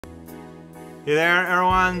Hey there,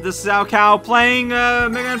 everyone. This is Cow playing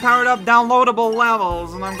Mega Man Powered Up downloadable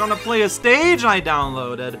levels, and I'm gonna play a stage I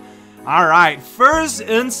downloaded. Alright, first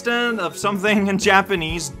instant of something in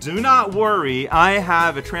Japanese. Do not worry, I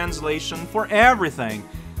have a translation for everything.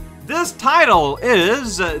 This title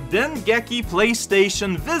is Dengeki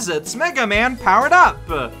PlayStation Visits Mega Man Powered Up.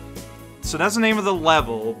 So that's the name of the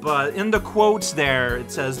level, but in the quotes there,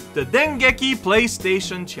 it says the Dengeki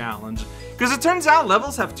PlayStation Challenge. Because it turns out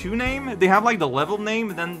levels have two names. They have like the level name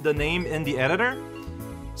and then the name in the editor.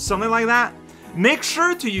 Something like that. Make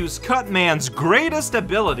sure to use Cutman's greatest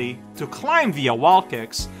ability to climb via wall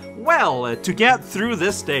kicks. Well, to get through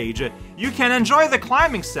this stage, you can enjoy the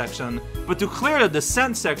climbing section, but to clear the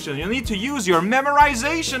descent section, you'll need to use your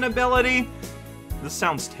memorization ability. This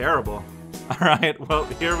sounds terrible. Alright, well,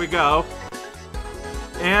 here we go.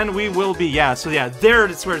 And we will be, there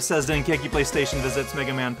it's where it says Dengeki PlayStation Visits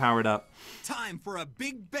Mega Man Powered Up. Time for a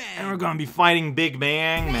Big Bang! And we're gonna be fighting Big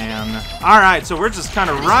Bang Man. Alright, so we're just kind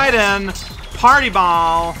of right in. Party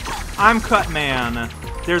Ball. I'm Cutman.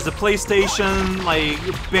 There's the PlayStation, like,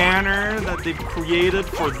 banner that they've created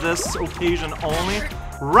for this occasion only.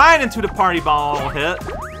 Right into the Party Ball hit.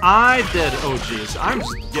 I did. Oh, jeez. I'm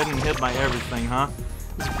just getting hit by everything, huh?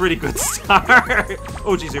 It's a pretty good start.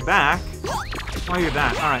 Oh, jeez, you're back. Why are you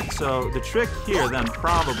back? Alright, so the trick here, then,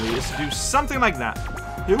 probably, is to do something like that.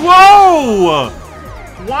 Whoa!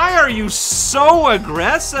 Why are you so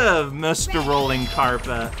aggressive, Mr. Rolling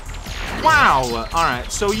Carpet? Wow!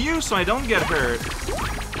 Alright, so I don't get hurt.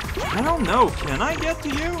 I don't know, can I get to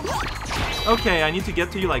you? Okay, I need to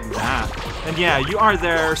get to you like that. And yeah, you are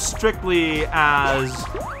there strictly as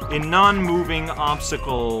a non-moving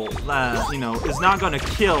obstacle that, you know, is not gonna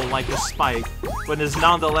kill like a spike, but is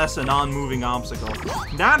nonetheless a non-moving obstacle.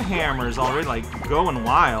 That hammer is already, like, going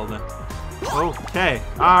wild. Okay,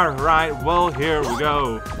 alright, well, here we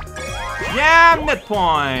go. Yeah,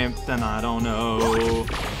 midpoint! Then I don't know.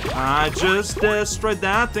 I just destroyed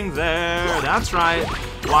that thing there. That's right.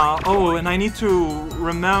 Wow. Oh, and I need to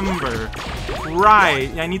remember. Right,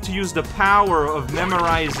 I need to use the power of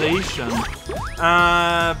memorization.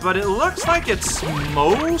 But it looks like it's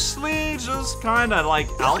mostly just kind of like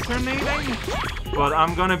alternating. But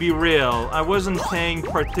I'm gonna be real. I wasn't paying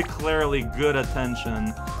particularly good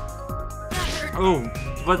attention. Oh,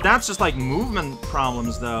 but that's just like movement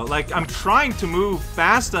problems though. Like, I'm trying to move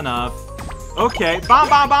fast enough. Okay,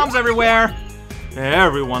 bombs everywhere.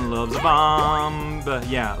 Everyone loves a bomb. But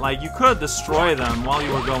yeah, like, you could destroy them while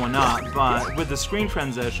you were going up, but with the screen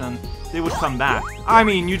transition, they would come back. I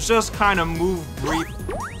mean, you just kind of move brief.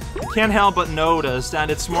 You can't help but notice that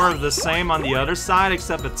it's more of the same on the other side,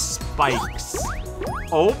 except it spikes.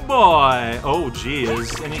 Oh boy. Oh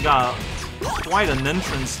geez. And you got quite an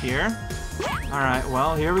entrance here. Alright,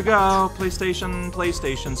 well, here we go.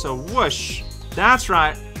 PlayStation. So, whoosh. That's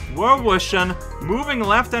right. We're whooshing. Moving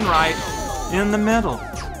left and right. In the middle.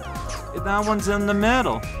 That one's in the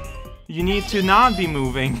middle. You need to not be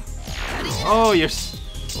moving. Oh, you're...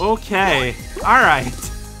 Okay. Alright.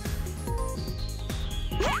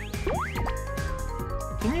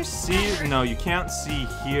 Can you see? No, you can't see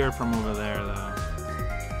here from over there, though.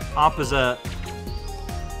 Opposite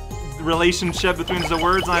relationship between the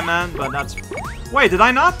words I meant, but that's... Wait, did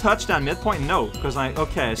I not touch that midpoint? No, because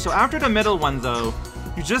Okay, so after the middle one, though,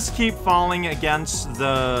 you just keep falling against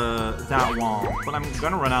that wall. But I'm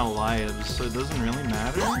gonna run out of lives, so it doesn't really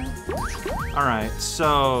matter. Alright,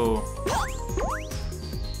 so...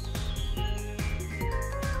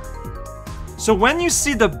 So when you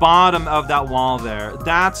see the bottom of that wall there,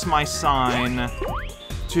 that's my sign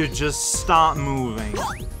to just stop moving.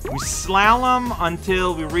 We slalom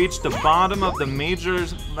until we reach the bottom of the major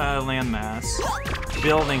landmass,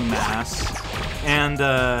 building mass, and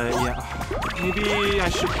yeah, maybe I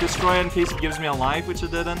should destroy it in case it gives me a life, which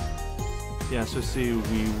it didn't. Yeah, so see,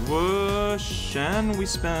 we whoosh and we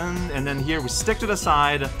spin, and then here we stick to the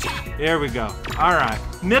side. There we go. Alright,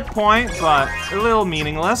 midpoint, but a little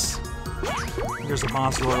meaningless. There's a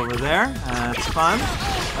boss door over there. That's fun.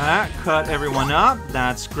 Cut everyone up.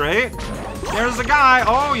 That's great. There's the guy.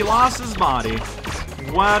 Oh, he lost his body.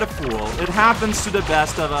 What a fool. It happens to the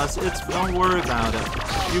best of us. Don't worry about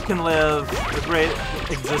it. You can live a great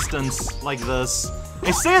existence like this.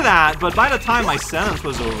 I say that, but by the time my sentence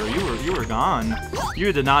was over, you were gone.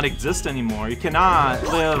 You did not exist anymore. You cannot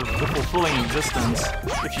live the fulfilling existence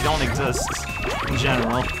if you don't exist in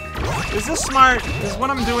general. Is this smart? Is what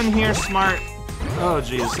I'm doing here smart? Oh,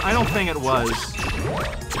 jeez. I don't think it was.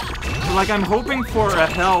 Like, I'm hoping for a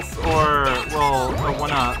health or, well, a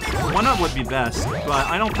 1-up. 1-up would be best, but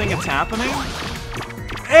I don't think it's happening.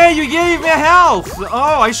 Hey, you gave me a health!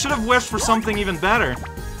 Oh, I should have wished for something even better.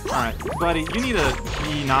 Alright, buddy, you need to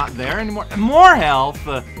be not there anymore. More health!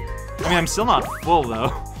 I mean, I'm still not full,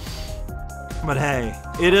 though. But hey,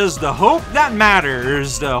 it is the hope that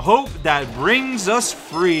matters. The hope that brings us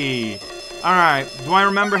free. Alright, do I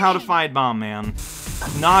remember how to fight Bomb Man?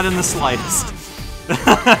 Not in the slightest.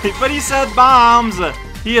 But he said bombs!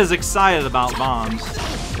 He is excited about bombs.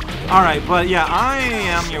 Alright, but yeah, I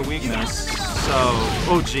am your weakness. So,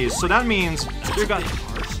 oh geez, so that means you're gonna...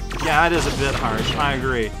 Yeah, it is a bit harsh, I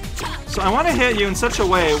agree. So I want to hit you in such a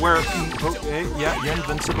way where... Okay, yeah, you're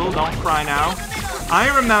invincible, don't cry now.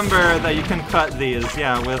 I remember that you can cut these,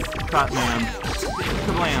 yeah, with Cut Man.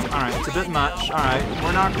 Kablam. Alright, it's a bit much. Alright,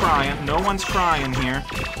 we're not crying. No one's crying here.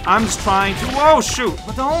 I'm just trying to... Whoa, shoot!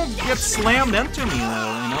 But don't get slammed into me,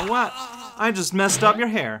 though. You know what? I just messed up your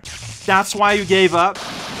hair. That's why you gave up.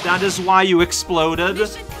 That is why you exploded.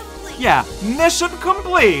 Mission complete. Yeah, mission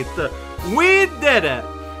complete! We did it!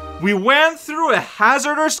 We went through a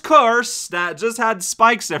hazardous course that just had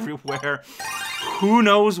spikes everywhere. Who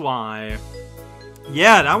knows why?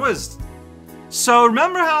 Yeah, that was... So,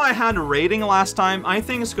 remember how I had a rating last time? I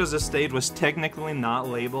think it's because the stage was technically not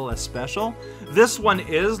labeled as special. This one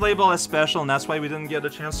is labeled as special, and that's why we didn't get a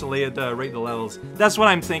chance to rate the levels. That's what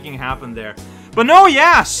I'm thinking happened there. But no,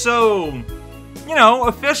 yeah, so... You know,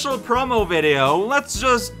 official promo video. Let's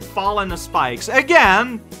just fall into spikes.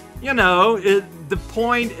 Again, you know, the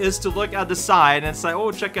point is to look at the side and say,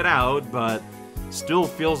 oh, check it out, but still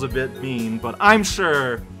feels a bit mean. But I'm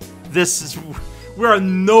sure this is... We are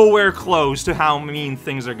nowhere close to how mean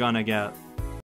things are gonna get.